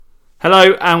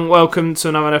Hello and welcome to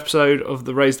another episode of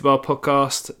the Raise the Bar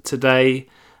podcast. Today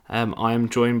I am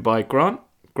joined by Grant.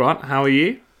 Grant, how are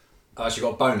you? I actually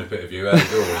got a bone a bit of you early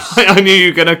doors. I knew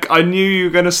you were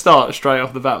gonna start straight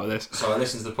off the bat with this. So I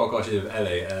listened to the podcast you did with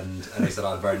Ellie, and Ellie said I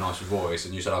had a very nice voice,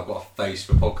 and you said I've got a face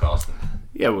for podcasting.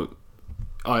 Yeah, well,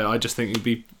 I just think you'd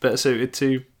be better suited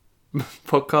to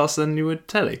podcast than you would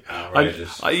telly.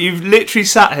 Outrageous. You've literally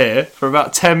sat here for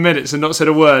about 10 minutes and not said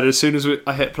a word. As soon as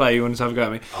I hit play, you wanted to have a go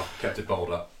at me. I've kept it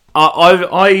bottled up.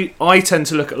 I tend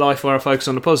to look at life where I focus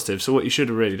on the positive. So what you should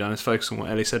have really done is focus on what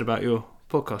Ellie said about your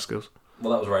podcast skills.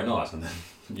 Well, that was very nice, and then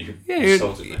you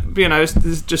insulted me. But,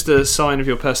 it's just a sign of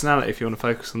your personality if you want to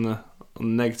focus on the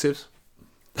negatives.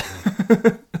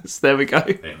 So there we go.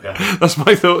 That's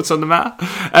my thoughts on the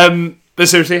matter. But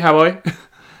seriously, how are you?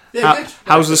 Yeah, good.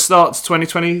 How's the start to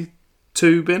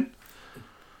 2022 been?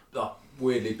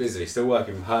 Weirdly busy. Still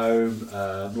working from home.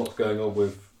 Lots going on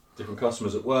with different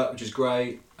customers at work, which is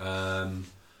great. And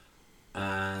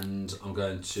I'm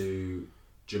going to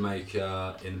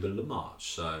Jamaica in the middle of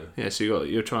March. So yeah, so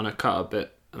you're trying to cut a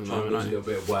bit. Trying to lose a little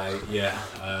bit of weight. Yeah.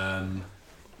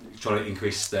 Trying to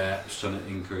increase steps. Trying to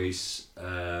increase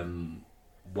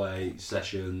weight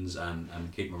sessions and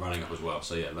keep my running up as well.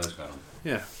 So yeah, loads going on.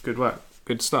 Yeah, good work.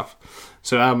 Good stuff.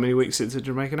 So how many weeks into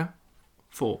Jamaica now?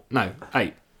 4? No,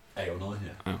 8. 8 or 9,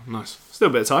 yeah. Oh, nice. Still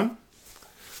a bit of time.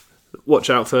 Watch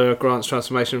out for Grant's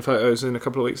transformation photos in a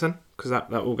couple of weeks then, because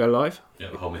that will go live. Yeah,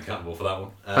 hold me accountable for that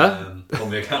one. Huh? Hold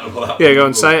me accountable for that yeah, one. go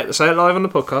on, say it live on the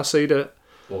podcast so you do it.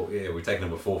 Well, yeah, we're taking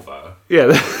number 4 photo.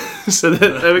 Yeah, so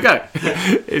there we go.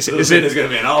 There's going to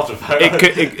be an after photo.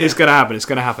 It's going to happen. It's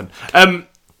going to happen.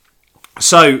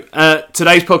 So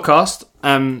today's podcast,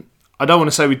 I don't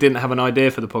want to say we didn't have an idea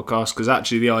for the podcast because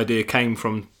actually the idea came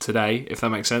from today, if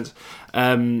that makes sense.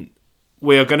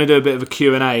 We are going to do a bit of a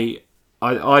Q&A.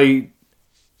 I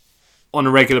on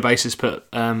a regular basis, put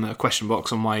a question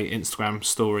box on my Instagram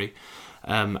story.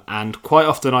 And quite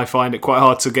often I find it quite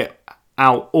hard to get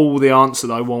out all the answer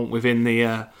that I want within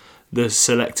the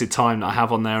selected time that I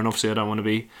have on there. And obviously I don't want to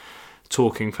be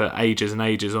talking for ages and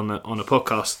ages on a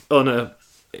podcast, on a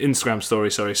Instagram story,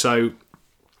 sorry. So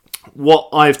what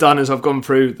I've done is I've gone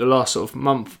through the last sort of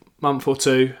month or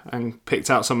two and picked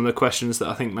out some of the questions that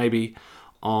I think maybe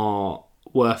are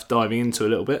worth diving into a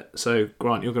little bit. So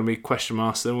Grant, you're going to be question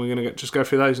master and we're going to just go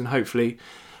through those and hopefully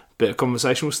a bit of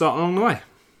conversation will start along the way.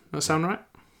 That sound right?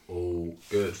 All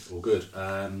good.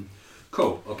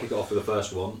 Cool, I'll kick it off with the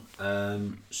first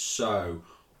one. So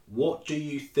what do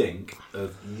you think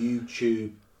of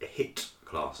YouTube HIIT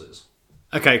classes?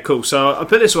 Okay, cool. So I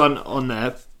put this one on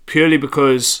there purely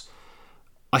because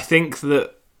I think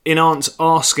that in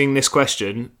asking this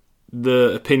question,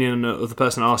 the opinion of the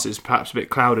person asked is perhaps a bit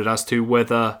clouded as to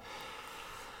whether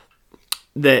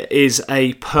there is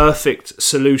a perfect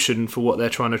solution for what they're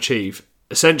trying to achieve.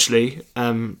 Essentially,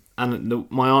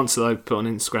 my answer that I put on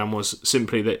Instagram was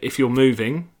simply that if you're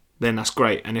moving, then that's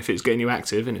great. And if it's getting you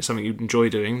active and it's something you enjoy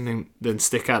doing, then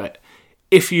stick at it.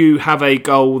 If you have a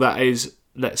goal that is,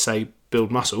 let's say, build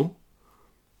muscle,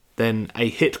 then a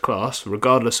HIIT class,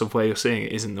 regardless of where you're seeing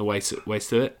it, isn't the way to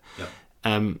do it. Yeah.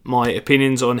 My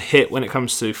opinions on HIIT when it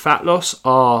comes to fat loss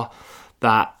are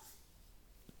that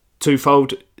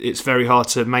twofold. It's very hard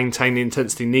to maintain the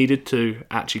intensity needed to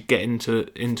actually get into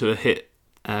a HIIT,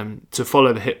 to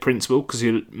follow the HIIT principle, because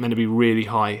you're meant to be really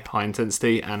high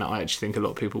intensity, and I actually think a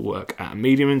lot of people work at a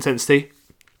medium intensity.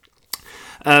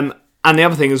 And the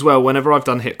other thing as well, whenever I've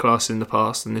done HIIT class in the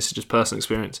past, and this is just personal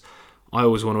experience, I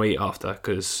always want to eat after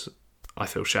because I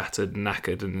feel shattered and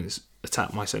knackered and it's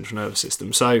attacked my central nervous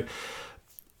system. So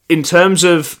in terms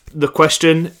of the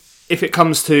question, if it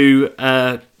comes to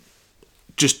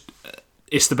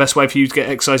it's the best way for you to get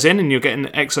exercise in and you're getting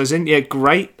exercise in, yeah,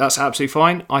 great, that's absolutely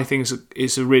fine. I think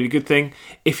it's a really good thing.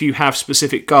 If you have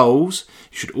specific goals,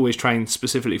 you should always train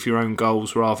specifically for your own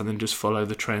goals rather than just follow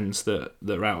the trends that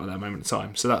are out at that moment in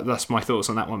time. So that's my thoughts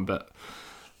on that one, but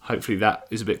hopefully that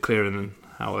is a bit clearer than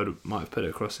how I might have put it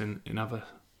across in other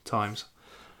times.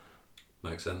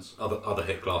 Makes sense. Other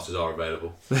HIIT classes are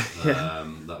available. Yeah.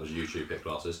 That was YouTube HIIT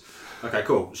classes. Okay,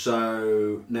 cool.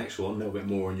 So next one, a little bit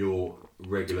more on your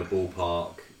regular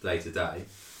ballpark day to day.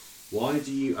 Why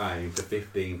do you aim for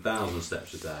 15,000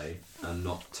 steps a day and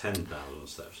not 10,000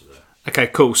 steps a day? Okay,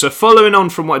 cool. So following on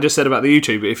from what I just said about the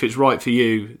YouTube, if it's right for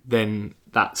you, then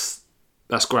that's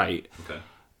great. Okay.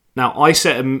 Now I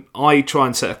try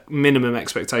and set a minimum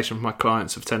expectation for my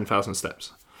clients of 10,000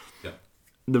 steps. Yeah.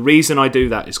 The reason I do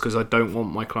that is because I don't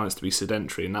want my clients to be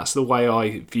sedentary, and that's the way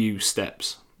I view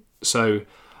steps. So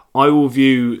I will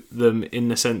view them in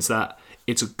the sense that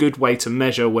it's a good way to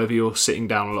measure whether you're sitting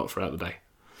down a lot throughout the day.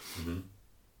 Mm-hmm.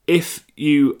 if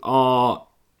you are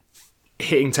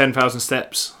hitting 10,000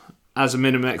 steps as a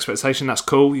minimum expectation, that's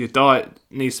cool. Your diet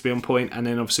needs to be on point, and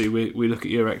then obviously we look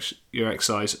at your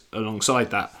exercise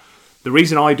alongside that. The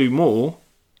reason I do more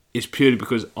is purely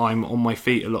because I'm on my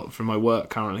feet a lot from my work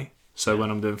currently. So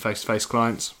when I'm doing face-to-face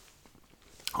clients,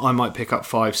 I might pick up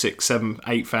 5, 6, 7,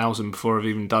 8,000 before I've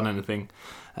even done anything.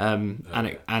 And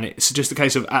it's just a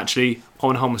case of actually I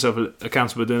want to hold myself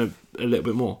accountable doing a little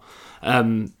bit more.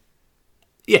 And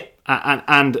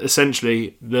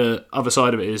essentially the other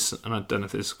side of it is, and I don't know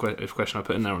if this is a question I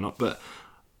put in there or not, but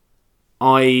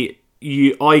I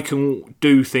can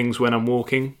do things when I'm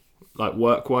walking, like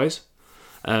work-wise.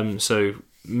 So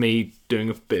me doing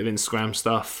a bit of Instagram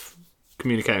stuff,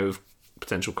 communicating with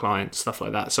potential clients, stuff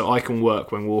like that. So I can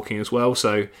work when walking as well.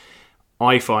 So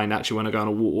I find actually when I go on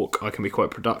a walk, I can be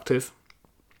quite productive.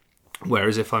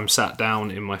 Whereas if I'm sat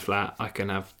down in my flat,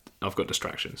 I've got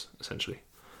distractions essentially.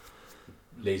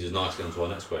 Leads us nicely on to our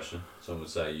next question. Some would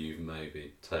say you've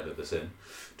maybe tailored this in.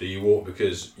 Do you walk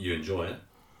because you enjoy it,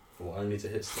 or only to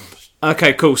hit stumps?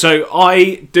 Okay, cool. So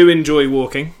I do enjoy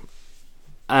walking.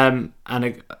 Did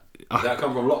that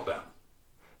come from lockdown?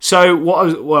 So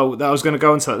I was going to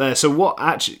go into that there. So what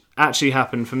actually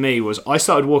happened for me was I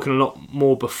started walking a lot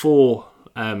more before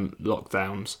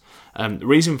lockdowns. The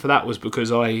reason for that was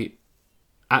because I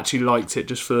actually liked it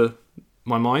just for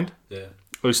my mind. Yeah.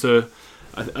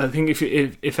 I think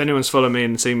if anyone's followed me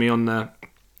and seen me on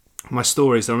my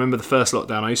stories, I remember the first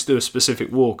lockdown. I used to do a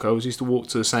specific walk. I used to walk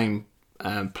to the same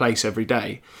place every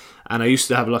day, and I used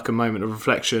to have like a moment of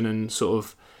reflection and sort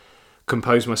of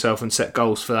compose myself and set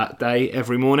goals for that day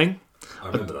every morning. I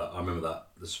remember that.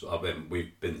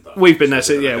 We've been to that. We've been there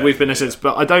since. Yeah, we've been there since.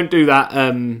 But I don't do that.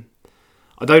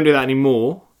 I don't do that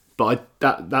anymore. But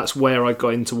that's where I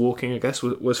got into walking. I guess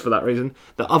was for that reason.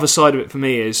 The other side of it for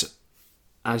me is,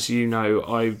 as you know,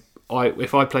 I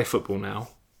if I play football now,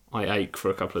 I ache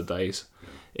for a couple of days.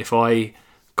 If I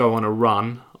go on a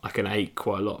run, I can ache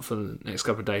quite a lot for the next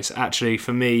couple of days. Actually,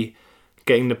 for me,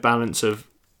 getting the balance of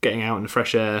getting out in the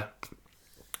fresh air,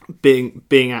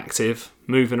 being active,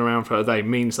 moving around for a day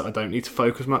means that I don't need to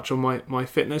focus much on my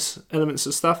fitness elements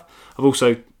and stuff. I've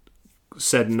also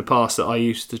said in the past that I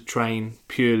used to train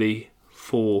purely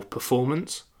for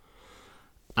performance,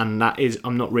 and that is,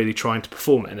 I'm not really trying to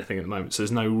perform at anything at the moment, so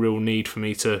there's no real need for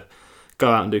me to go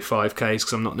out and do 5Ks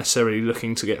because I'm not necessarily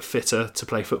looking to get fitter to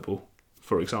play football,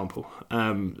 for example.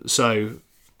 So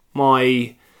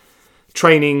my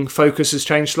training focus has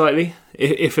changed slightly.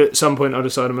 If at some point I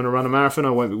decide I'm going to run a marathon,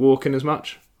 I won't be walking as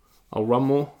much. I'll run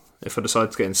more. If I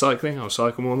decide to get in cycling, I'll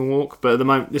cycle more than walk. But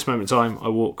at this moment in time, I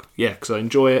walk, because I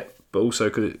enjoy it, but also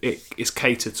because it's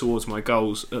catered towards my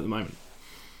goals at the moment.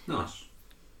 Nice.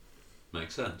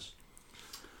 Makes sense.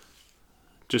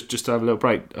 Just to have a little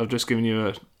break, I've just given you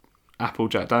a apple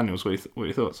Jack Daniels. What are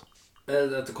your thoughts?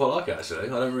 I quite like it actually.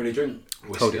 I don't really drink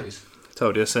whiskies.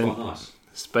 Told you. So quite nice.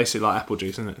 It's basically like apple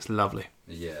juice, isn't it? It's lovely.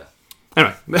 Yeah.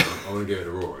 Anyway. I want to give it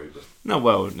a Rory, but... No,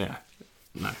 well, yeah.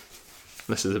 No.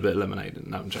 This is a bit of lemonade.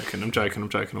 No, I'm joking. I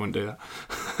wouldn't do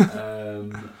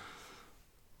that.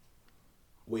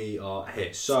 We are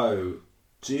here. So,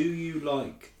 do you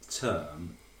like the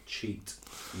term cheat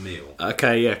meal?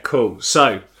 Okay, yeah, cool.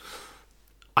 So,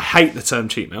 I hate the term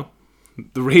cheat meal.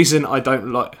 The reason I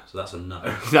don't like... So that's a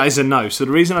no. That is a no. So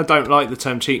the reason I don't like the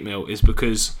term cheat meal is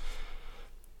because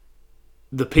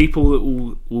the people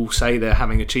that will say they're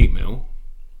having a cheat meal,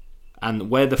 and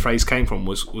where the phrase came from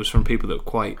was from people that were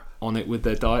quite on it with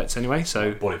their diets anyway.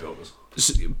 So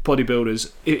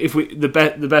bodybuilders. If we the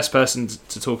best person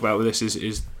to talk about with this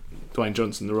is Dwayne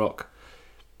Johnson, The Rock.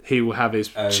 He will have his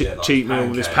cheat meal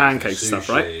with his pancakes and stuff,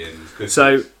 right?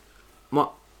 So,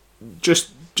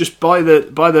 just by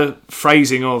the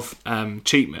phrasing of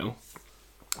cheat meal,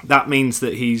 that means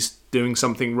that he's doing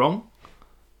something wrong.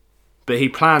 But he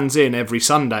plans in every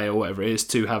Sunday or whatever it is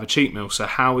to have a cheat meal. So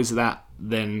how is that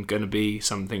then going to be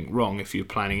something wrong if you're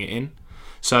planning it in?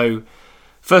 So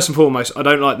first and foremost, I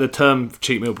don't like the term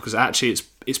cheat meal because actually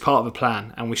it's part of a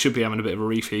plan, and we should be having a bit of a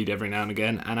refeed every now and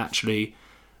again. And actually,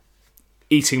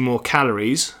 eating more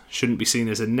calories shouldn't be seen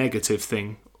as a negative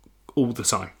thing all the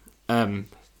time.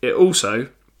 It also,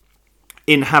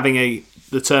 in having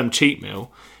the term cheat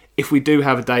meal, if we do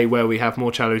have a day where we have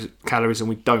more calories than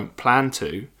we don't plan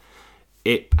to,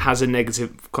 it has a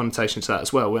negative connotation to that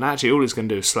as well, when actually all it's going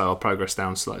to do is slow our progress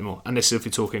down slightly more. And this is if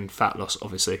you're talking fat loss,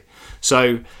 obviously.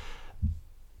 So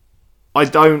I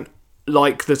don't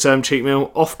like the term cheat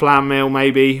meal. Off-plan meal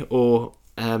maybe, or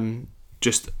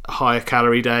just higher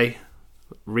calorie day,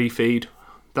 refeed.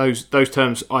 Those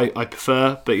terms I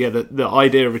prefer. But yeah, the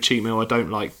idea of a cheat meal I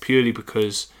don't like, purely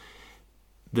because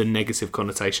the negative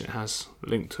connotation it has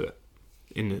linked to it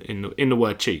in the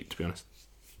word cheat, to be honest.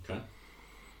 Okay.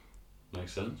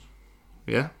 Makes sense.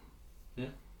 Yeah. Yeah.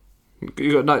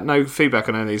 You got no feedback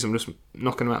on any of these. I'm just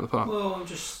knocking them out of the park. Well, I'm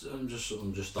just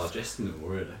digesting it all,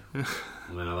 really.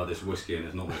 I mean, I've had this whiskey and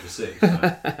it's not me for six.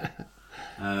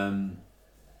 So,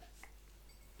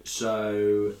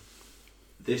 so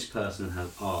this person has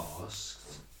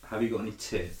asked, have you got any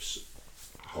tips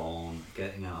on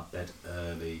getting out of bed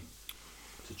early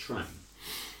to train?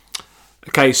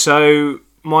 Okay, so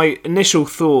my initial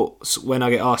thoughts when I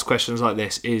get asked questions like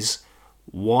this is,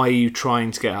 why are you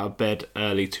trying to get out of bed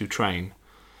early to train?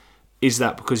 Is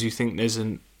that because you think there's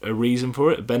a reason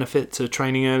for it, a benefit to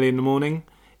training early in the morning?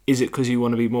 Is it because you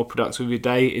want to be more productive with your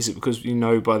day? Is it because you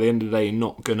know by the end of the day you're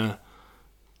not going to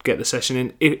get the session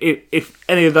in? If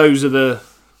any of those are the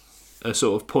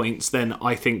sort of points, then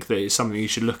I think that it's something you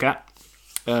should look at.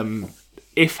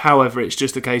 If, however, it's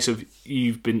just a case of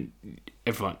your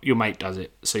mate does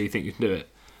it, so you think you can do it,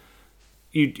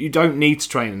 you don't need to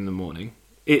train in the morning.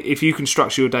 If you can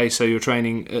structure your day so you're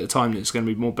training at a time that's going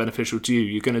to be more beneficial to you,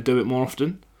 you're going to do it more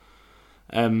often.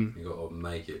 You've got to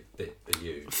make it fit for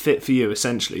you. Fit for you,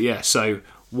 essentially, yeah. So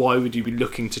why would you be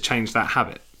looking to change that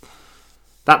habit?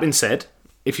 That being said,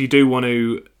 if you do want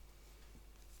to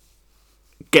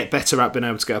get better at being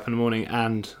able to get up in the morning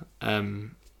and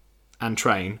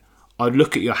train, I'd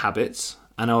look at your habits,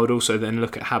 and I would also then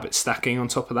look at habit stacking on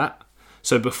top of that.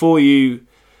 So before you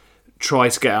try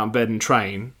to get out of bed and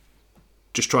train,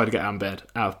 just try to get out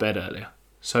of bed earlier.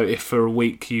 So if for a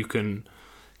week you can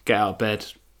get out of bed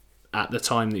at the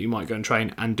time that you might go and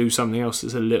train and do something else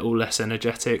that's a little less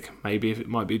energetic, maybe if it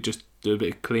might be just do a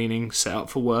bit of cleaning, set up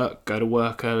for work, go to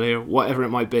work earlier, whatever it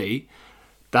might be,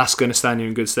 that's going to stand you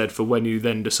in good stead for when you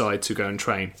then decide to go and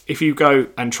train. If you go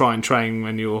and try and train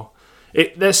when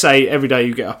let's say every day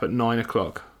you get up at 9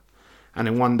 o'clock, and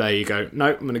then one day you go,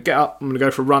 no, I'm going to get up, I'm going to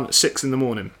go for a run at 6 in the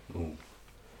morning. Ooh.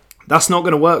 That's not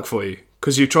going to work for you,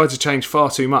 because you've tried to change far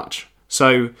too much.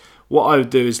 So what I would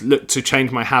do is look to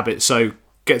change my habit, so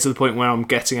get to the point where I'm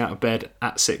getting out of bed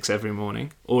at 6 every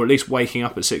morning, or at least waking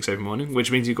up at 6 every morning,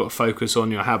 which means you've got to focus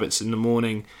on your habits in the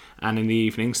morning and in the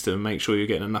evenings to make sure you're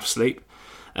getting enough sleep.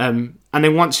 And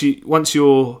then once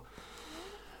you're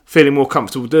feeling more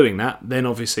comfortable doing that, then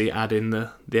obviously add in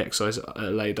the exercise at a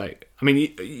later date. I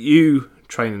mean, you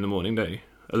train in the morning, don't you?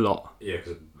 A lot. Yeah,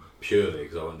 purely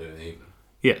because I won't do it in the evening.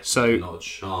 Yeah, so not a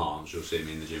chance you'll see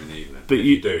me in the gym in the evening. But if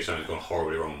you do, something's gone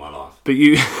horribly wrong in my life.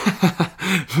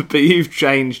 But you've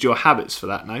changed your habits for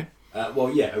that, no?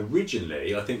 Well, yeah.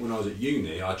 Originally, I think when I was at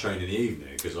uni, I trained in the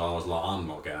evening because I was like, I'm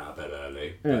not getting out of bed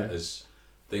early. Yeah. But as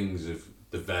things have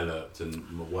developed and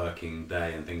my working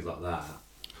day and things like that,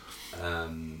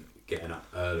 getting up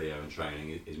earlier and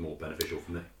training is more beneficial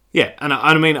for me. Yeah, and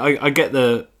I mean, I get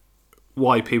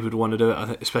why people would want to do it. I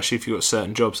think, especially if you've got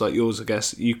certain jobs like yours, I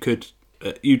guess you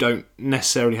don't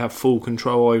necessarily have full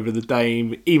control over the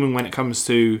day, even when it comes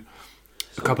to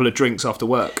a couple of drinks after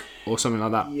work or something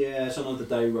like that. Yeah, sometimes the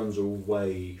day runs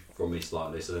away from me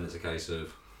slightly, so then it's a case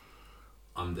of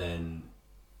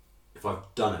if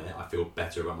I've done it, I feel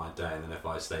better about my day, and then if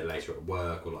I stay later at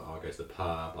work or I go to the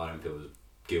pub, I don't feel as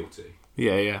guilty.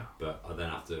 Yeah. But I then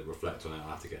have to reflect on it. I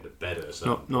have to get to bed at a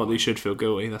certain Not that you should feel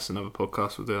guilty. That's another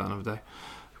podcast. We'll do that another day.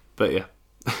 But yeah.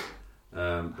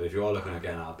 But if you are looking at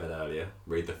getting out of bed earlier,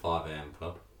 read the 5 a.m.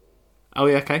 Club. Oh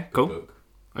yeah, okay, cool. Book.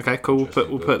 Okay, cool.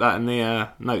 We'll put that in the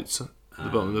notes at the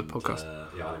bottom of the podcast.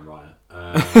 Yeah, I didn't write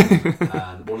it.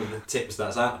 And one of the tips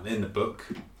that's out in the book,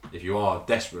 if you are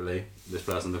desperately this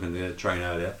person looking to train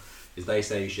earlier, is they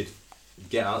say you should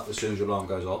get up as soon as your alarm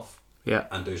goes off. Yeah.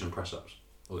 And do some press ups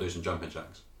or do some jumping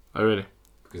jacks. Oh really?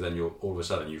 Because then you're all of a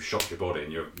sudden you've shocked your body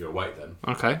and you're awake then.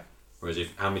 Okay. Whereas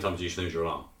how many times do you snooze your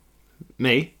alarm?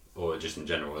 Me? Or just in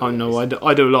general? Oh no, I do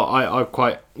a lot.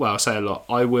 I say a lot.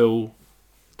 I will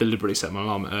deliberately set my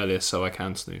alarm earlier so I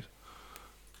can snooze.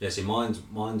 Yeah, see, mine's.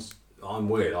 I'm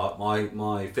weird.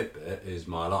 My Fitbit is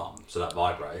my alarm, so that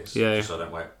vibrates. Yeah. So I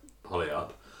don't wake Holly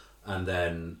up, and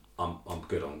then I'm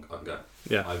good. I can go.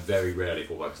 Yeah. I very rarely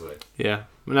fall back asleep. Yeah.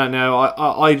 No.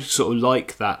 I sort of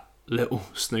like that little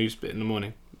snooze bit in the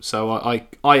morning, so I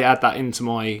add that into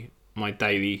my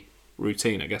daily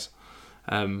routine, I guess.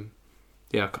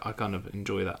 Yeah, I kind of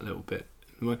enjoy that a little bit.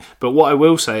 But what I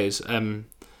will say is,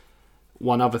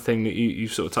 one other thing that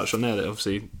you've sort of touched on there, that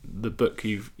obviously the book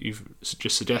you've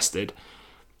just suggested,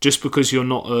 just because you're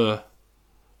not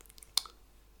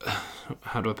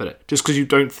how do I put it? Just because you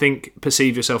don't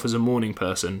perceive yourself as a morning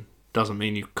person doesn't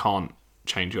mean you can't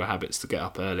change your habits to get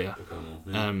up earlier.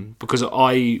 Yeah. Because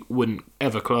I wouldn't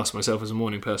ever class myself as a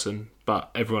morning person, but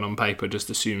everyone on paper just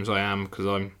assumes I am because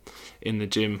I'm in the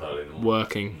gym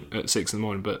working at 6 in the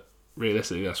morning. But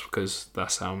realistically, that's because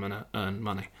that's how I'm going to earn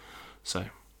money. So,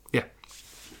 yeah.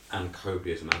 And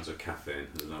copious amounts of caffeine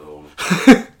is another one.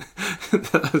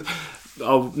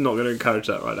 I'm not going to encourage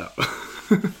that right now.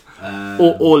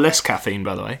 Or less caffeine,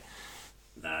 by the way.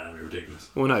 Nah, that'd be ridiculous.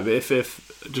 Well, no, but if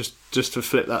just to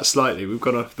flip that slightly, we've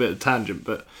gone off a bit of a tangent,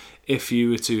 but if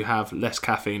you were to have less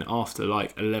caffeine after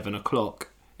like 11 o'clock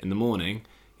in the morning,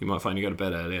 you might find you go to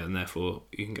bed earlier and therefore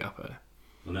you can get up earlier.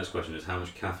 The next question is how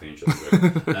much caffeine should I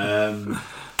drink?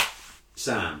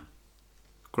 Sam,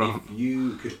 Grant. if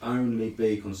you could only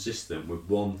be consistent with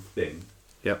one thing,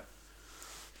 Yep.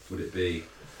 would it be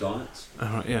diet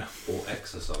Alright, yeah. or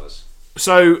exercise?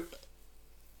 So,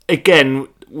 again,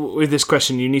 with this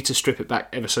question, you need to strip it back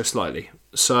ever so slightly.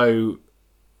 So,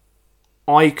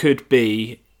 I could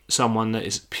be someone that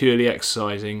is purely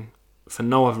exercising for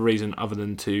no other reason other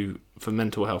than for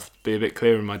mental health, be a bit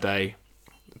clearer in my day,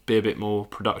 be a bit more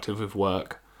productive with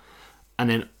work. And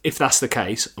then, if that's the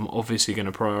case, I'm obviously going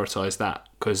to prioritise that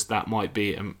because that might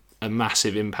be a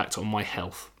massive impact on my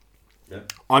health. Yeah.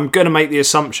 I'm going to make the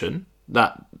assumption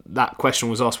that that question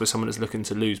was asked by someone that's looking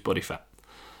to lose body fat.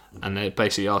 And they're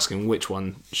basically asking which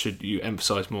one should you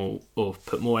emphasise more or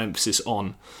put more emphasis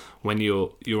on when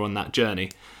you're on that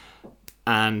journey.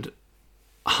 And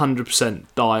 100%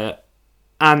 diet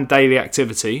and daily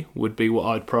activity would be what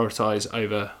I'd prioritise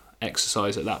over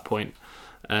exercise at that point.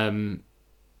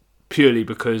 Purely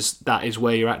because that is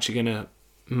where you're actually going to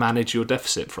manage your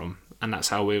deficit from. And that's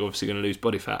how we're obviously going to lose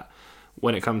body fat.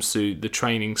 When it comes to the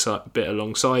training bit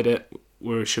alongside it,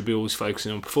 we should be always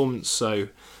focusing on performance. So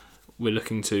we're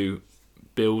looking to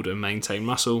build and maintain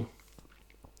muscle.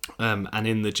 And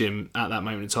in the gym, at that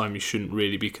moment in time, you shouldn't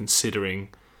really be considering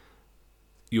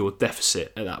your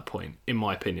deficit at that point, in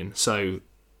my opinion. So,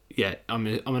 yeah, I'm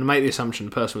going to make the assumption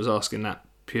the person was asking that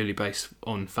purely based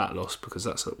on fat loss because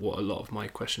that's what a lot of my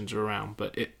questions are around.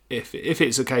 But if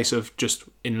it's a case of just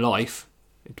in life,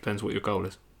 it depends what your goal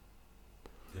is.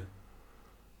 Yeah.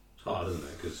 It's hard, isn't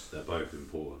it? Because they're both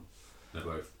important. They're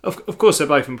both. Of course, they're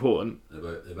both important.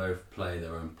 They both play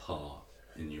their own part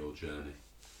in your journey.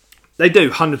 They do,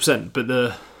 100%.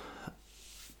 But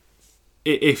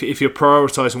if you're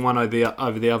prioritising one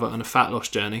over the other on a fat loss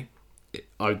journey,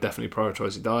 I would definitely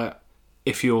prioritise the diet.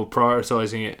 If you're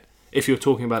prioritising it, if you're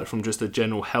talking about it from just a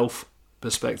general health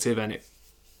perspective, and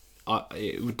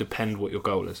it would depend what your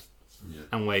goal is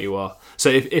and where you are. So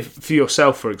if for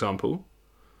yourself, for example,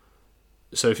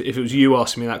 so if it was you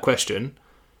asking me that question,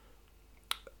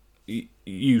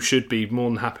 you should be more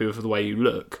than happy with the way you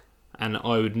look, and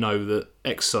I would know that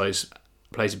exercise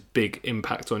plays a big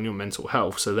impact on your mental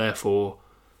health, so therefore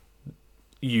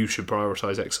you should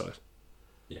prioritise exercise.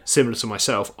 Yeah. Similar to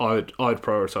myself, I'd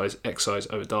prioritise exercise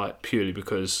over diet purely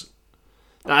because,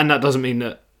 and that doesn't mean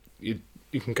that you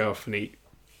can go off and eat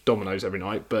Domino's every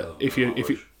night, but if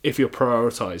you're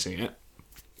prioritising it,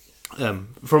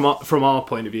 from our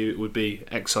point of view, it would be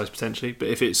exercise potentially. But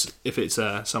if it's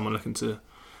someone looking to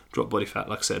drop body fat,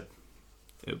 like I said,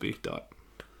 it would be diet.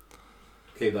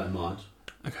 Keep that in mind.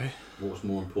 Okay. What's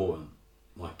more important,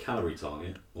 my calorie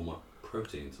target or my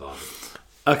protein target?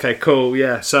 Okay, cool.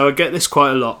 Yeah. So I get this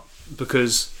quite a lot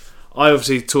because I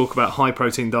obviously talk about high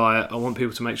protein diet. I want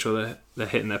people to make sure they're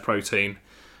hitting their protein,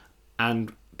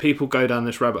 and people go down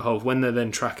this rabbit hole when they're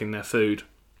then tracking their food.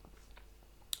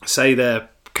 Say their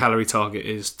calorie target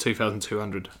is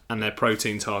 2,200 and their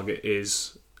protein target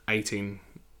is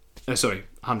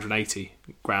 180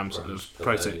 grams of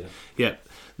protein. Day, yeah.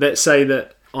 Let's say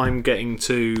that I'm getting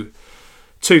to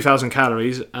 2,000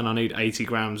 calories and I need 80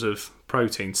 grams of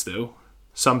protein still.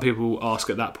 Some people ask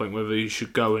at that point whether you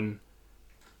should go and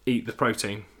eat the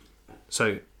protein.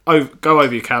 So go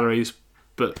over your calories,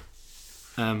 but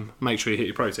make sure you hit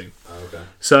your protein. Oh, okay.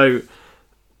 So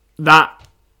that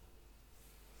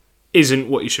isn't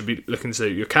what you should be looking to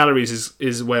do. Your calories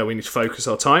is where we need to focus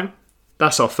our time.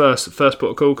 That's our first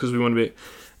protocol because we want to be.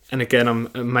 And again,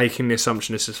 I'm making the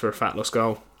assumption this is for a fat loss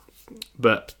goal,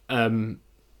 but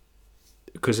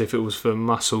because if it was for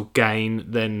muscle gain,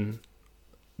 then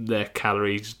their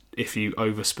calories, if you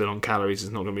overspill on calories,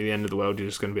 it's not going to be the end of the world. You're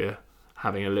just going to be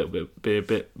having a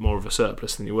bit more of a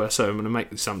surplus than you were. So I'm going to make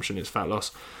the assumption it's fat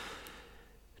loss.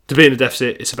 To be in a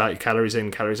deficit, it's about your calories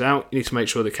in, calories out. You need to make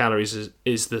sure the calories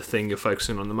is the thing you're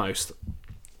focusing on the most.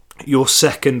 Your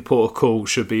second port of call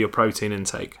should be your protein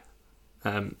intake.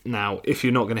 Now, if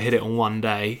you're not going to hit it on one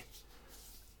day,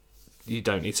 you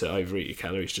don't need to overeat your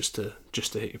calories just to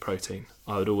hit your protein.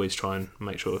 I would always try and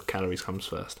make sure calories comes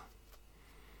first.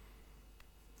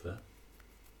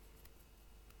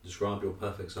 Describe your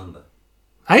perfect Sunday.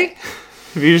 Hey?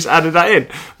 Have you just added that in?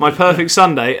 My perfect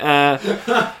Sunday.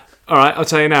 Alright, I'll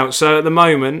tell you now. So at the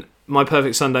moment, my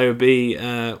perfect Sunday would be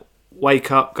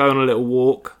wake up, go on a little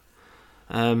walk,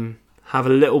 have a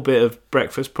little bit of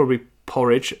breakfast, probably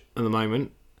porridge at the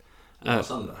moment.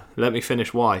 Sunday. Let me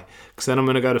finish why. Because then I'm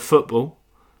going to go to football,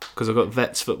 because I've got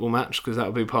Vets football match, because that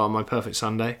will be part of my perfect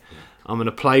Sunday. I'm going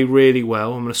to play really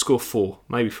well. I'm going to score 4,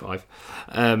 maybe 5.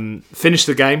 Finish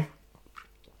the game.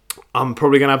 I'm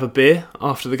probably going to have a beer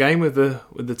after the game with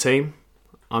the team.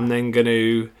 I'm then going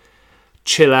to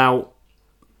chill out,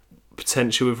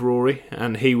 potentially with Rory,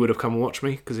 and he would have come and watched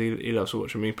me because he loves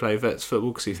watching me play Vets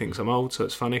football because he thinks I'm old, so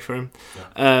it's funny for him.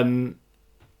 Yeah.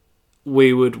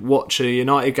 We would watch a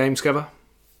United game together.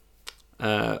 Is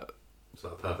that a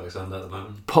perfect Sunday at the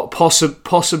moment?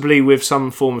 Possibly with some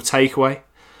form of takeaway,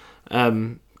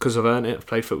 because I've earned it. I've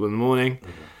played football in the morning.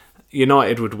 Okay.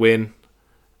 United would win,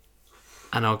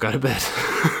 and I'll go to bed.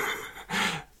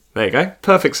 There you go.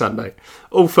 Perfect Sunday.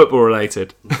 All football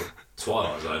related.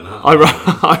 Twilight Zone.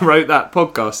 I wrote that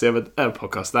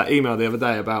that email the other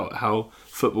day about how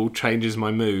football changes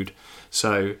my mood.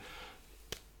 So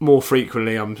more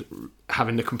frequently, I'm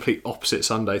having the complete opposite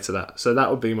Sunday to that. So that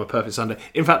would be my perfect Sunday.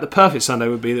 In fact, the perfect Sunday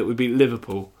would be that we beat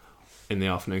Liverpool in the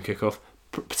afternoon kickoff,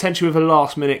 potentially with a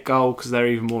last-minute goal because they're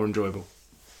even more enjoyable.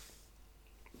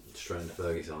 Straight into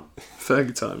Fergie time.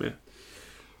 Fergie time, yeah.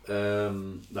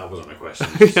 That wasn't my question.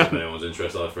 If anyone's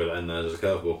interested, I threw that in there as a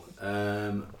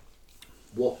curveball.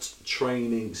 What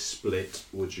training split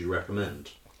would you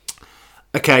recommend?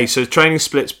 Okay, so training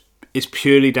splits is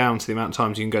purely down to the amount of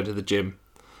times you can go to the gym.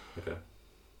 Okay.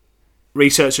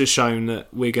 Research has shown that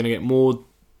we're going to get more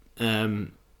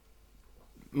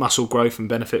muscle growth and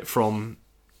benefit from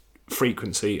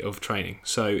frequency of training.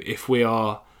 So if we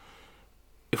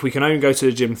can only go to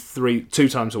the gym 2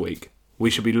 times a week, we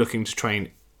should be looking to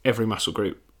train every muscle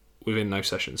group within those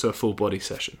sessions, so a full body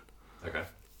session. Okay.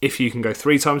 If you can go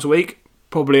 3 times a week,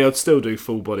 probably I'd still do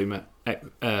full body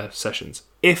sessions.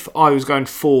 If I was going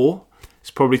 4,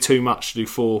 it's probably too much to do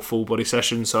 4 full body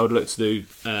sessions, so I'd look to do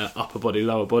upper body,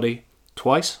 lower body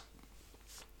twice.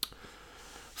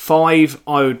 5,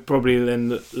 I would probably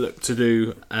then look to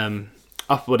do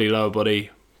upper body, lower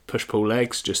body, push-pull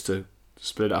legs, just to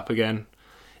split it up again.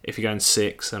 If you're going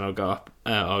 6, then I'd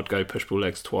go push-pull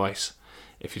legs twice.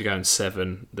 If you're going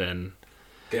 7, then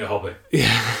get a hobby.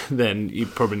 Yeah, then you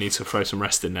probably need to throw some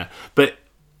rest in there. But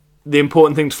the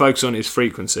important thing to focus on is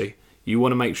frequency. You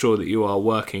want to make sure that you are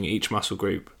working each muscle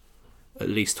group at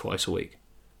least twice a week.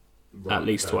 Right, at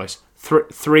least twice.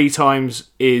 3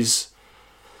 times is...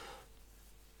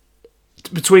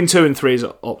 Between 2 and 3 is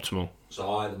optimal.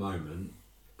 So at the moment,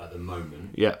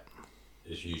 yeah,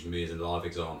 just use me as a live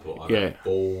example. Yeah.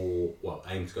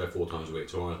 Aim to go 4 times a week.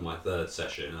 Tomorrow's my 3rd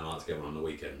session, and I like to get one on the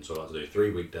weekend. So I like to do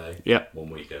 3 weekday, yeah, 1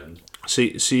 weekend. So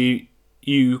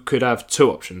you could have 2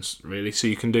 options really. So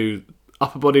you can do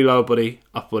upper body, lower body,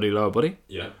 upper body, lower body.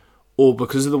 Yeah. Or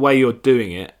because of the way you're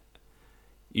doing it,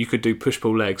 you could do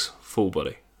push-pull legs, full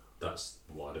body. That's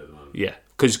what I do at the moment. Yeah,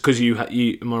 because you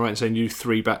am I right in saying you do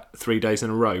 3 days in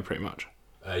a row pretty much?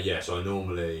 Yeah. So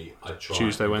I try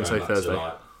Tuesday, Wednesday,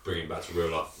 Thursday. Bringing back to real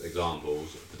life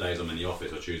examples, the days I'm in the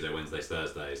office are Tuesday, Wednesdays,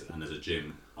 Thursdays, and there's a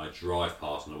gym I drive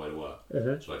past on the way to work,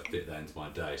 so I fit that into my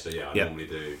day. So yeah, I normally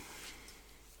do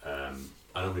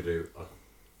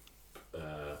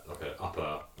like an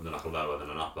upper, and then like a lower,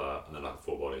 then an upper, and then like a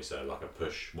full body. So like a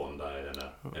push one day, then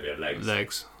maybe a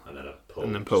legs, and then a pull,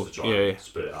 and then pull. Just to try and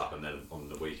split it up, and then on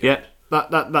the weekend. Yeah,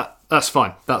 that's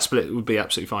fine. That split would be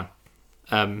absolutely fine.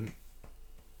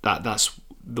 That's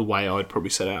the way I'd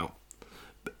probably set it out.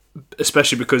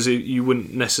 Especially because you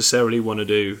wouldn't necessarily want to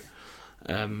do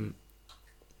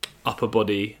upper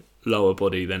body, lower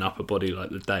body, then upper body like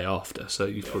the day after. So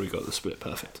you've probably got the split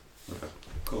perfect. Okay,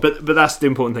 cool. But that's the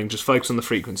important thing. Just focus on the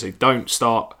frequency. Don't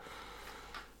start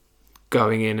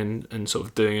going in and sort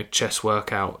of doing a chest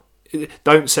workout.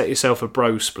 Don't set yourself a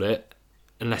bro split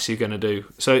unless you're going to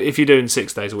do... So if you're doing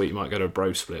 6 days a week, you might go to a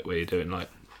bro split where you're doing like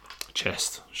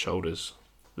chest, shoulders,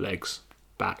 legs,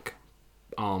 back,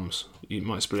 arms. You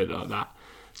might split it like that.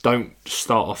 Don't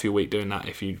start off your week doing that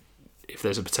if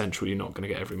there's a potential you're not going to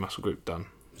get every muscle group done.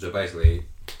 So basically,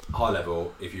 high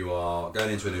level, if you are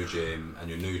going into a new gym and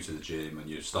you're new to the gym and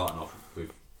you're starting off with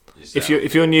yourself,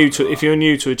 if you're new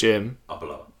to a gym, upper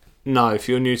lower. No, if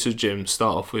you're new to the gym,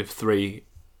 start off with 3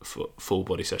 full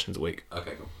body sessions a week.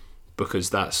 Okay, cool. Because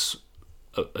that's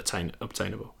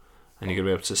obtainable, and you're going to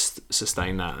be able to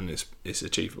sustain that, and it's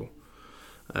achievable.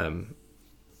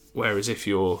 Whereas if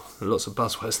you're lots of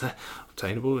buzzwords there,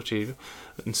 obtainable, achievable,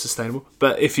 and sustainable.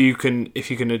 But if you can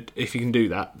do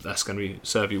that, that's going to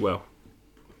serve you well.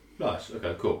 Nice.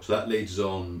 Okay, cool. So that leads us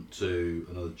on to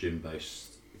another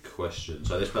gym-based question.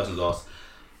 So this person's asked,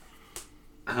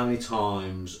 how many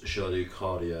times should I do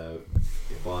cardio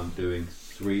if I'm doing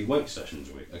 3 weight sessions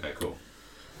a week? Okay, cool.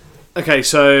 Okay,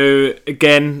 so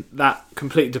again, that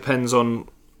completely depends on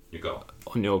Your goal.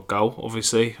 On your goal,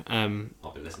 obviously. I've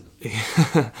been listening.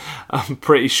 I'm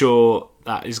pretty sure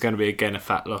that is going to be again a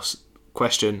fat loss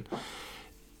question.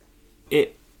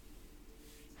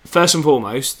 First and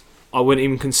foremost, I wouldn't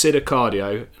even consider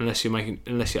cardio unless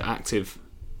you're active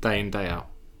day in, day out.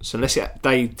 So unless your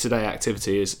day-to-day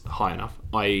activity is high enough,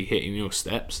 i.e. hitting your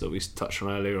steps that we touched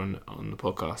on earlier on the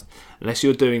podcast, unless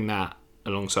you're doing that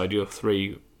alongside your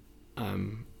 3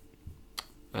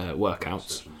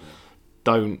 workouts,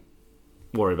 don't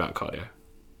worry about cardio,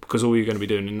 because all you're going to be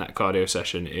doing in that cardio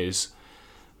session is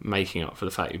making up for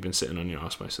the fact you've been sitting on your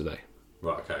ass most of the day.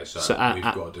 Right, okay, so we've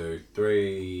got to do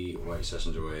 3 weight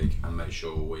sessions a week and make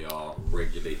sure we are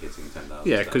regularly hitting 10,000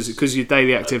 Yeah, because your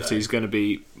daily activity is going to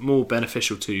be more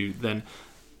beneficial to you than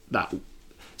that.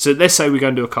 So let's say we go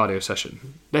and do a cardio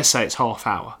session. Let's say it's half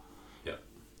hour.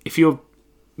 Yeah.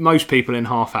 Most people in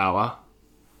half hour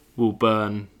will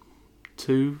burn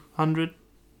 200,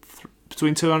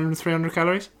 between 200 and 300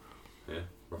 calories. Yeah,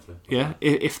 roughly. Yeah,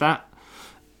 if that.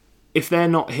 If they're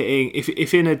not hitting,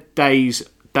 if in a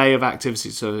day of activity,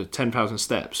 so 10,000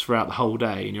 steps throughout the whole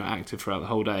day, and you're active throughout the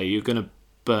whole day, you're going to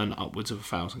burn upwards of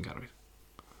 1,000 calories.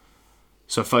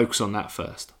 So focus on that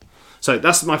first. So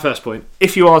that's my first point.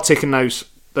 If you are ticking those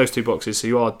 2 boxes, so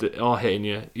you are hitting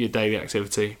your daily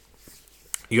activity,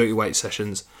 you got your weight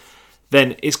sessions,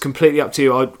 then it's completely up to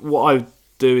you. What I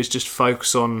do is just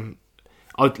focus on.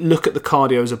 I'd look at the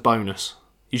cardio as a bonus.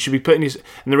 You should be putting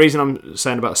and the reason I'm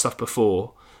saying about stuff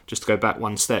before, just to go back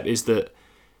one step, is that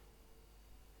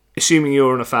assuming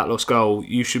you're on a fat loss goal,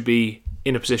 you should be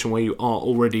in a position where you are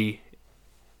already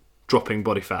dropping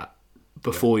body fat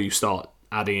before you start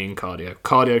adding in cardio.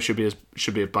 Cardio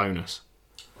should be a bonus.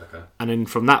 Okay. And then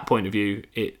from that point of view,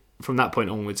 from that point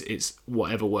onwards, it's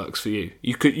whatever works for you.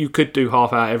 You could do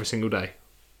half hour every single day.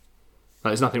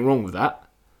 There's nothing wrong with that,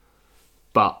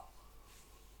 but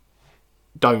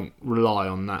don't rely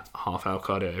on that half hour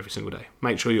cardio every single day.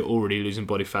 Make sure you're already losing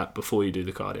body fat before you do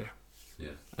the cardio.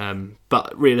 Yeah.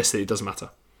 But realistically, it doesn't matter.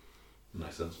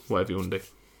 Makes sense. Whatever you want to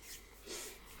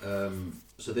do.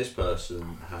 So this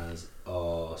person has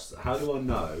asked, how do I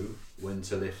know when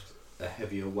to lift a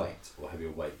heavier weight or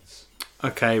heavier weights?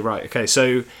 Okay, right. Okay,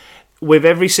 so with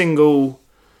every single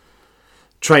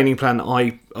training plan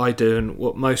I do, and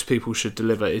what most people should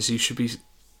deliver, is you should be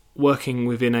working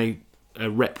within a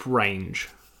rep range.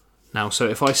 Now, so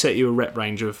if I set you a rep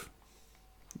range of,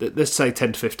 let's say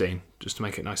 10 to 15, just to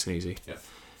make it nice and easy,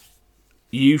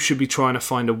 you should be trying to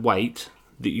find a weight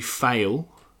that you fail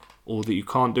or that you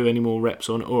can't do any more reps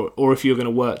on, or if you're going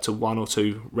to work to 1 or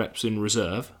 2 reps in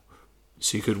reserve,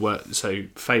 so you could work, so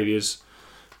failures,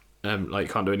 like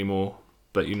you can't do any more,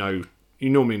 but you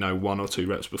normally know 1 or 2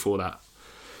 reps before that,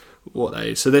 what that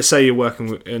is. So let's say you're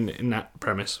working in that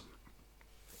premise.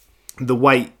 The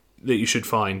weight that you should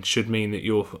find should mean that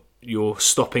you're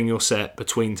stopping your set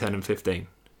between 10 and 15.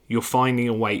 You're finding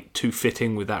a weight to fit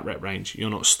in with that rep range. You're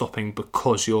not stopping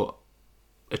because you're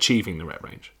achieving the rep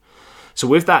range. So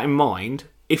with that in mind,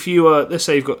 if you are, let's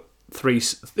say you've got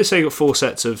 4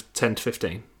 sets of 10 to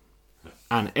 15,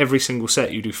 and every single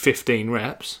set you do 15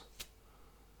 reps,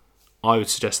 I would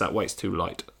suggest that weight's too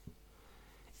light.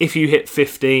 If you hit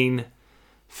 15,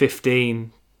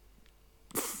 13,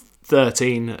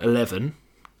 11,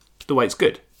 the weight's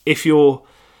good. If you're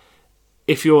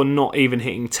not even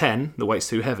hitting 10, the weight's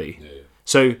too heavy. Yeah.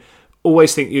 So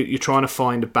always think you're trying to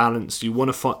find a balance. You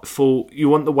want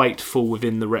the weight to fall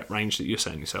within the rep range that you're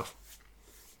setting yourself.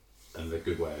 And the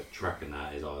good way of tracking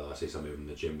that is either I see somebody in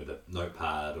the gym with a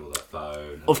notepad or their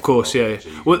phone. Of course, yeah.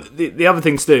 Well, the other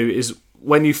thing to do is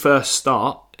when you first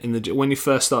start a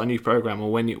new program,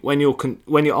 or when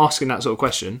you're asking that sort of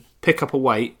question, pick up a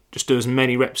weight. Just do as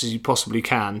many reps as you possibly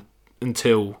can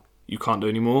until you can't do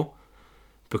any more,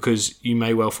 because you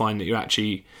may well find that you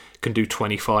actually can do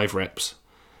 25 reps,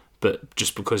 but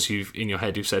just because in your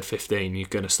head you've said 15, you're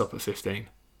going to stop at 15.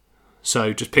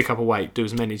 So just pick up a weight, do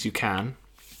as many as you can,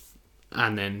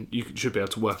 and then you should be able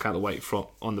to work out the weight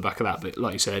on the back of that. But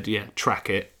like you said, yeah, track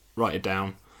it, write it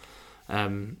down,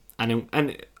 and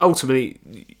ultimately,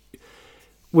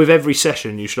 with every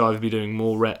session, you should either be doing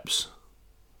more reps,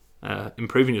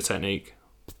 improving your technique,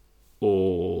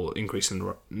 or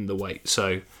increasing the weight.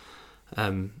 So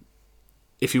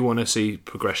if you want to see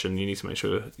progression, you need to make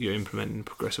sure you're implementing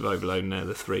progressive overload, and they're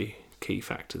the 3 key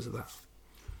factors of that.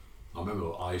 I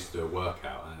remember I used to do a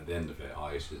workout, and at the end of it,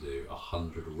 I used to do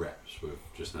 100 reps with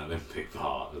just an Olympic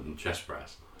bar and chest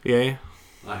press. Yeah.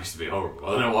 That used to be horrible.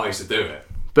 I don't know why I used to do it.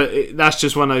 But that's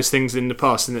just one of those things in the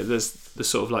past, and there's the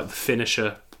sort of like the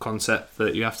finisher concept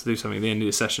that you have to do something at the end of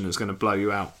the session that's going to blow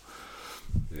you out.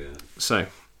 Yeah. So,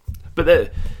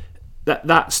 but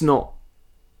that's not,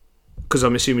 because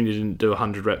I'm assuming you didn't do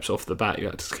 100 reps off the bat. You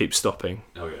had to keep stopping.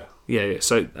 Oh yeah. Yeah.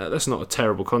 So that's not a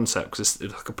terrible concept, because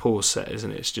it's like a pause set,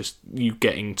 isn't it? It's just you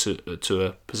getting to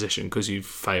a position because you've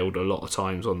failed a lot of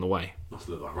times on the way. Must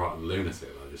look like right lunatic.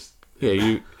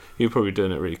 Yeah, you're probably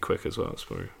doing it really quick as well. It's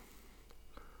probably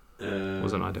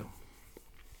wasn't ideal.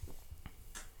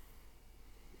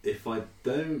 If I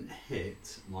don't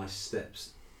hit my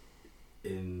steps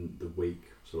in the week,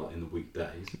 so like in the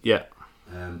weekdays, yeah,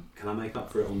 can I make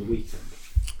up for it on the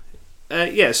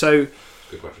weekend? Yeah. So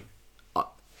good question.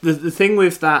 The thing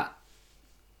with that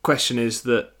question is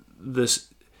that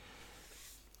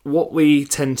what we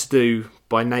tend to do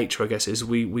by nature, I guess, is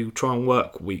we try and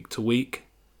work week to week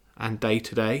and day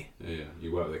to day. Yeah,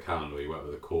 you work with a calendar, or you work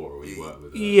with a core, or you work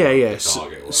with a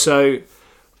target. So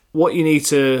what you need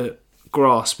to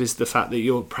grasp is the fact that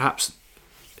you're perhaps,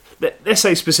 let's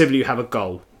say specifically you have a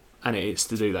goal and it is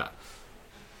to do that.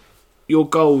 Your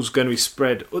goal's going to be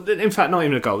spread, in fact not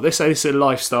even a goal, let's say it's a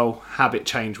lifestyle habit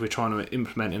change we're trying to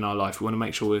implement in our life. We want to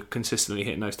make sure we're consistently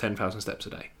hitting those 10,000 steps a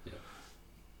day. Yeah.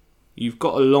 You've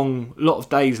got a lot of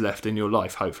days left in your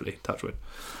life, hopefully, touch wood.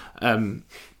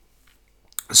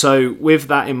 So with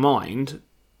that in mind,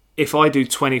 if I do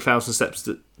 20,000 steps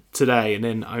today and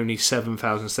then only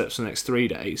 7,000 steps the next 3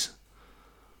 days,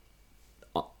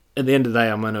 at the end of the day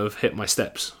I'm going to have hit my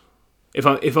steps. If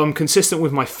I'm consistent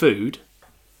with my food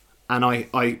and I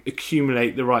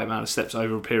accumulate the right amount of steps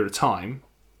over a period of time,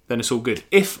 then it's all good.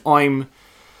 If I'm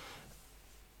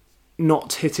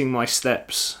not hitting my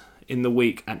steps in the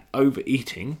week and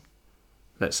overeating,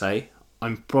 let's say,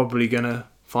 I'm probably going to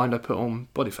find I put on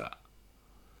body fat.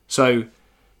 So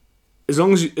as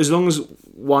long as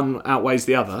one outweighs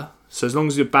the other, so as long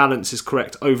as your balance is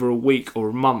correct over a week or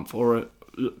a month or a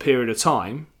period of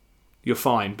time, you're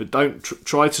fine. But don't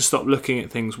try to stop looking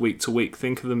at things week to week.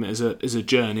 Think of them as a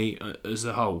journey as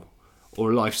a whole,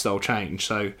 or a lifestyle change.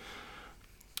 So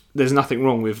there's nothing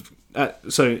wrong with.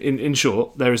 So in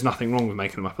short, there is nothing wrong with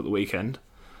making them up at the weekend.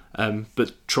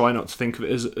 But try not to think of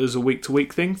it as a week to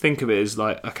week thing. Think of it as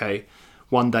like, okay,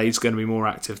 one day is going to be more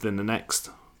active than the next.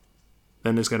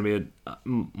 Then there's going to be a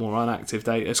more unactive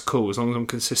day. It's cool as long as I'm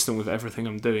consistent with everything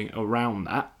I'm doing around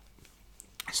that.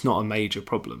 It's not a major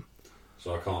problem.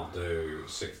 So I can't do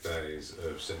 6 days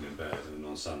of sitting in bed and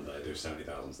on Sunday do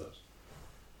 70,000 steps.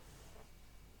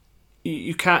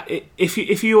 You can't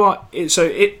if you are so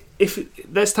if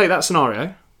let's take that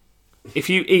scenario. If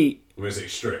you eat, I mean, it's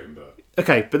extreme, but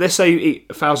okay, but let's say you eat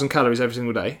 1,000 calories every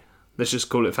single day. Let's just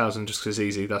call it 1,000 just because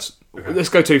it's easy. Okay. Let's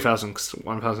go 2,000 because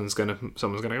 1,000 is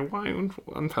someone's gonna go, why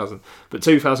 1,000? But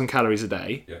 2,000 calories a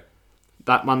day. Yeah.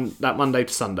 That Monday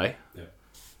to Sunday. Yeah.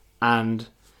 And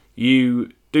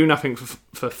you do nothing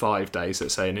for 5 days,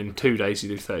 let's say, and in 2 days you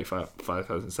do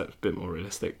 35,000 steps. A bit more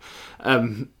realistic.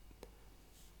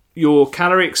 Your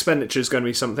calorie expenditure is going to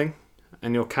be something,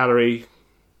 and your calorie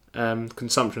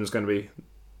consumption is going to be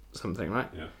something, right?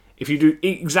 Yeah. If you do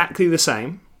exactly the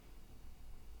same,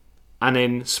 and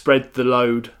then spread the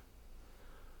load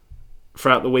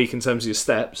throughout the week in terms of your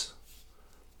steps,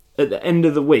 at the end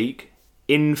of the week,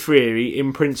 in theory,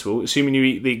 in principle, assuming you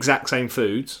eat the exact same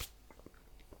foods,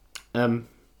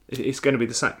 it's going to be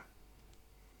the same.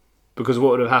 Because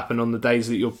what would have happened on the days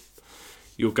that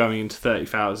you're going into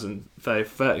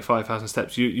 35,000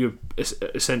 steps, you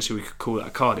essentially, we could call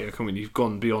that cardio. When you've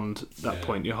gone beyond that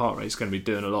point, your heart rate is going to be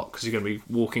doing a lot because you're going to be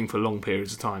walking for long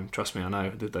periods of time. Trust me, I know. I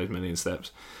did those million steps.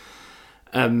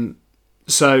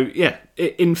 So yeah,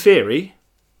 in theory,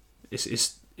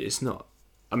 it's not.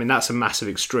 I mean, that's a massive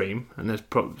extreme, and there's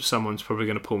someone's probably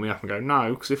going to pull me up and go,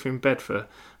 no, because if you're in bed for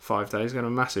 5 days, it's going to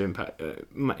have a massive impact.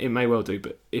 It may well do,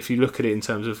 but if you look at it in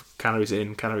terms of calories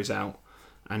in, calories out,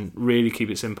 and really keep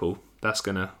it simple, it's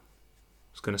going to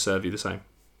serve you the same.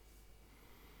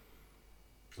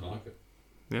 I like it.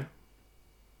 Yeah. Is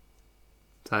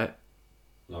that it?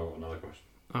 No, I've got another question.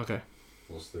 Okay.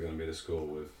 What's going to be the score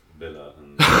with Villa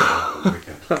and the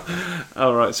weekend?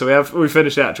 All right, so we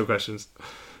finished the actual questions.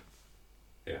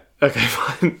 Yeah. Okay,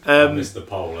 fine. I missed the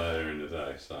poll earlier in the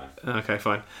day, so. Okay,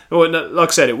 fine. Well, no, like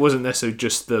I said, it wasn't necessarily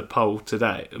just the poll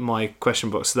today. My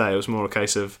question box today, it was more a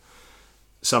case of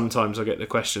sometimes I get the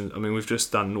questions. I mean, we've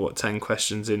just done, 10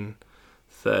 questions in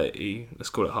 30, let's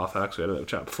call it half hour because we had a little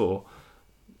chat before.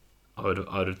 I would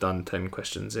have done 10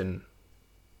 questions in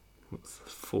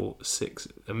 4, 6,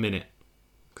 a minute.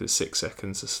 because it's 6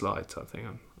 seconds a slide type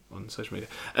thing on social media.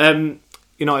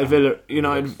 United Villa.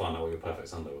 United. Find out what your perfect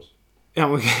Sunday was. Yeah,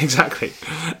 well, exactly.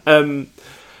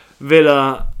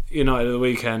 Villa United at the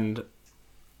weekend.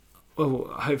 Well,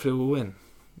 hopefully we'll win.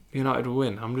 United will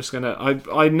win. I'm just gonna.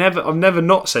 I've never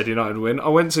not said United will win. I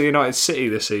went to United City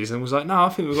this season and was like, no, I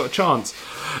think we've got a chance.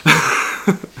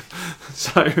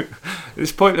 So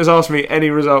it's pointless asking me any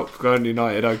result for going to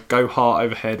United. I go heart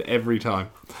over head every time.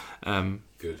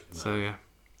 Good. So yeah.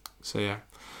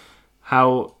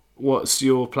 What's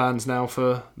your plans now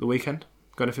for the weekend?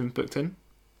 Got anything booked in?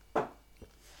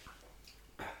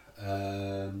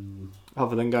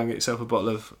 Other than going and get yourself a bottle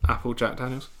of Apple Jack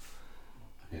Daniels?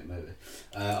 Yeah, maybe.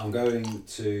 I'm going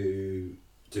to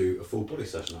do a full body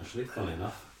session, actually, funny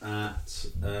enough, at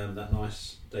that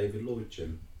nice David Lloyd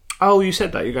gym. Oh, you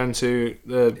said that. You're going to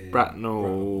the Bracknell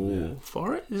Bracknell, yeah.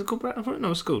 Forest? Is it called Bracknell Forest?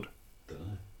 No, it's called Don't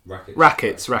know.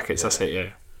 Rackets, Yeah. that's it, yeah.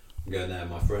 I'm going there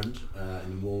with my friend in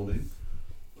the morning.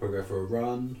 Probably go for a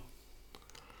run.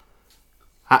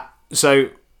 So,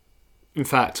 in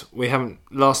fact, we haven't...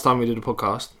 Last time we did a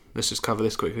podcast, let's just cover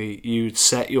this quickly. You'd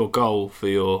set your goal for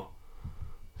your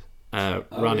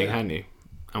running, yeah. hadn't you?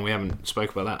 And we haven't spoke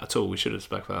about that at all. We should have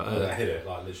spoke about that earlier. I hit it,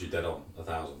 like, literally dead on,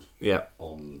 1,000. Yeah.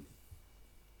 On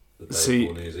the day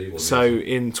before New Year's Eve. So,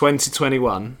 in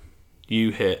 2021,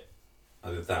 you hit I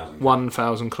did 1,000.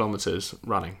 1,000 kilometres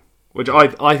running, which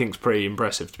I think is pretty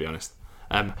impressive, to be honest.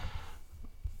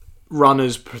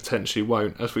 Runners potentially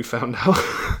won't, as we found out,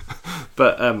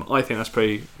 but I think that's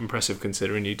pretty impressive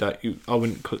considering you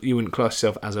wouldn't class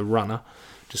yourself as a runner,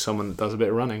 just someone that does a bit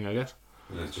of running, I guess.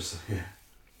 Yeah, just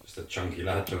a chunky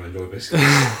lad trying to enjoy biscuits.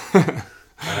 But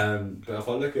if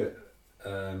I look at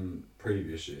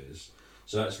previous years,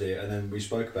 so actually, and then we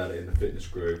spoke about it in the fitness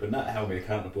group, and that held me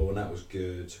accountable, and that was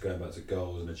good. So going back to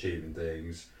goals and achieving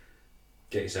things,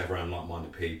 get yourself around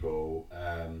like-minded people.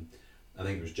 I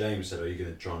think it was James said, are you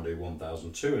going to try and do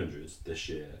 1,200 this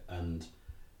year? And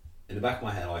in the back of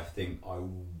my head, I think I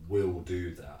will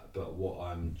do that. But what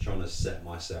I'm trying to set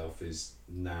myself is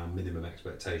now minimum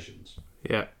expectations.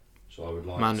 Yeah. So I would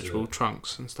like manageable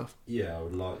trunks and stuff. Yeah, I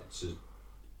would like to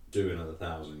do another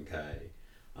 1,000k.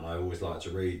 And I always like to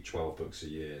read 12 books a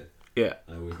year. Yeah.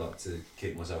 And I always like to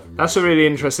keep myself in That's a really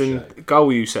good interesting shape.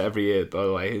 goal you set every year, by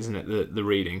the way, isn't it? The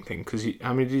reading thing. Because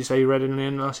how many did you say you read in the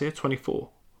end last year? 24?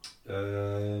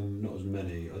 Not as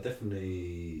many. I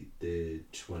definitely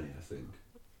did 20, I think.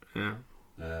 Yeah.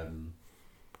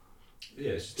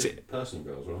 Yeah, it's just personal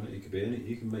goals, right? You could be any.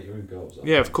 You can make your own goals.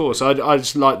 Yeah, of course. I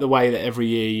just like the way that every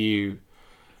year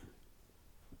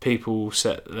people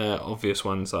set their obvious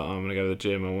ones. Like, I'm going to go to the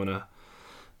gym. I want to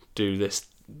do this.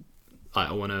 Like,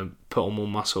 I want to put on more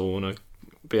muscle. I want to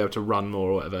be able to run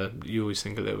more or whatever. You always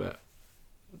think a little bit.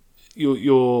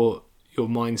 Your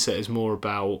mindset is more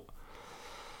about.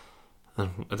 I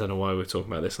don't know why we're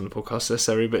talking about this on the podcast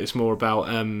necessarily, but it's more about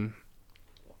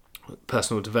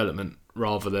personal development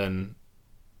rather than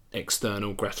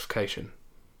external gratification.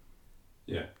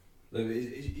 Yeah,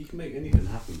 you can make anything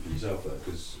happen for yourself though,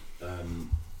 because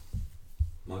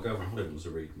my girlfriend Holly wants to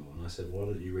read more, and I said, why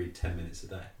don't you read 10 minutes a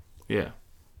day? Yeah.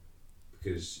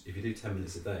 Because if you do 10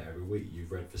 minutes a day every week,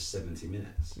 you've read for 70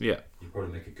 minutes. Yeah. You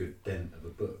probably make a good dent of a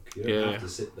book. You don't have to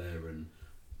sit there and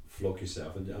flog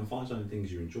yourself and find some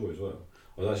things you enjoy as well.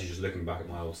 I was actually just looking back at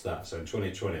my old stats. So in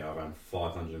 2020, I ran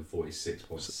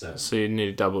 546.7. So you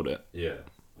nearly doubled it. Yeah,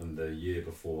 and the year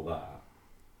before that,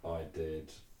 I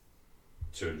did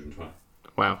 220.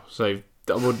 Wow. So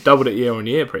doubled it year on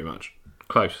year, pretty much.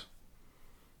 Close.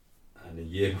 And the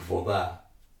year before that,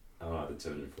 I did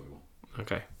 241.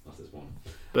 Okay. That's this one.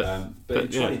 But in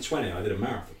 2020, I did a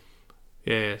marathon.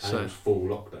 Yeah. And it was full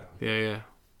lockdown. Yeah.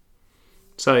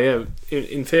 So yeah,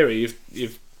 in theory, you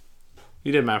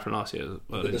did a marathon last year.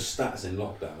 Well, but the stats in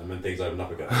lockdown, and when things opened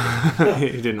up again,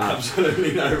 you didn't.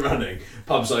 Absolutely no running.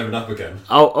 Pubs open up again.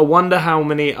 I wonder how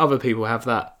many other people have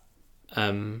that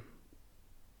that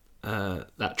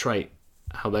trait.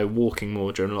 How they're walking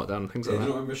more during lockdown and things like Do that. you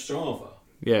not remember Strava?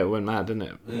 Yeah, it went mad, didn't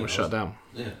it? It was shut down.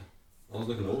 Yeah. I was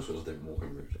looking at all sorts of different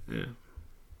walking routes. Yeah.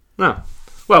 No.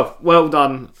 Well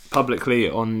done publicly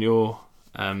on your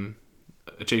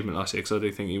achievement last year, because I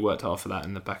do think you worked hard for that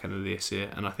in the back end of this year,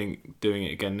 and I think doing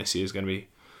it again this year is going to be.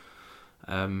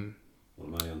 Well, I'm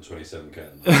only on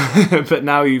 27k. But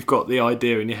now you've got the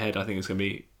idea in your head, I think it's going to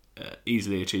be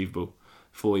easily achievable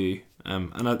for you,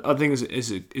 and I think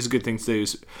it's a good thing to do.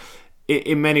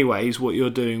 In many ways, what you're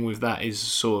doing with that is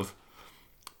sort of.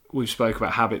 We've spoke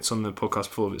about habits on the podcast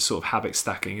before, but it's sort of habit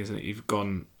stacking, isn't it? You've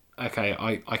gone, okay,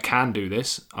 I can do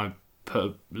this. I've put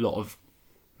a lot of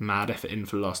mad effort in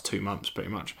for the last 2 months, pretty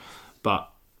much. But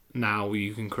now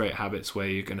you can create habits where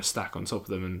you're going to stack on top of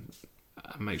them and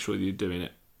make sure that you're doing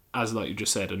it, as like you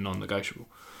just said, a non-negotiable.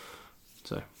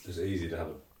 So it's easy to have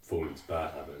a fall into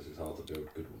bad habits. It's hard to build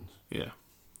good ones. Yeah.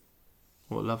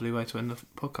 What a lovely way to end the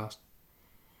podcast.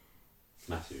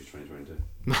 Matthew's 2022.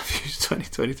 Matthew's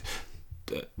 2022.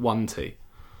 1T.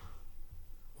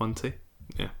 1T?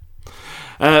 Yeah.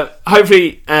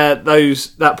 Hopefully that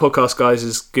podcast, guys,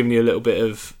 has given you a little bit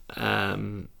of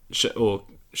or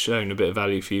shown a bit of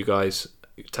value for you guys,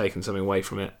 taken something away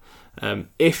from it.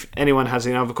 If anyone has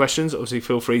any other questions, obviously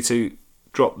feel free to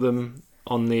drop them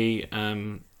on the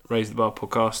Raise the Bar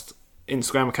podcast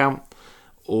Instagram account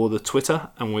or the Twitter,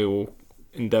 and we will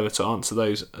endeavour to answer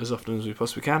those as often as we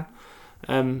possibly can.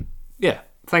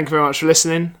 Thank you very much for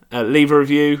listening. Leave a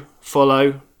review,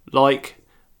 follow, like.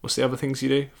 What's the other things you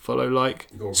do? Follow, like,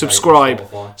 subscribe,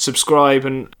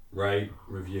 and rate,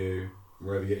 review,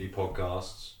 wherever you get your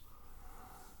podcasts.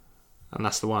 And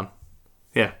that's the one.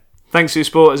 Yeah. Thanks for your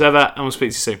support as ever, and we'll speak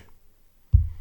to you soon.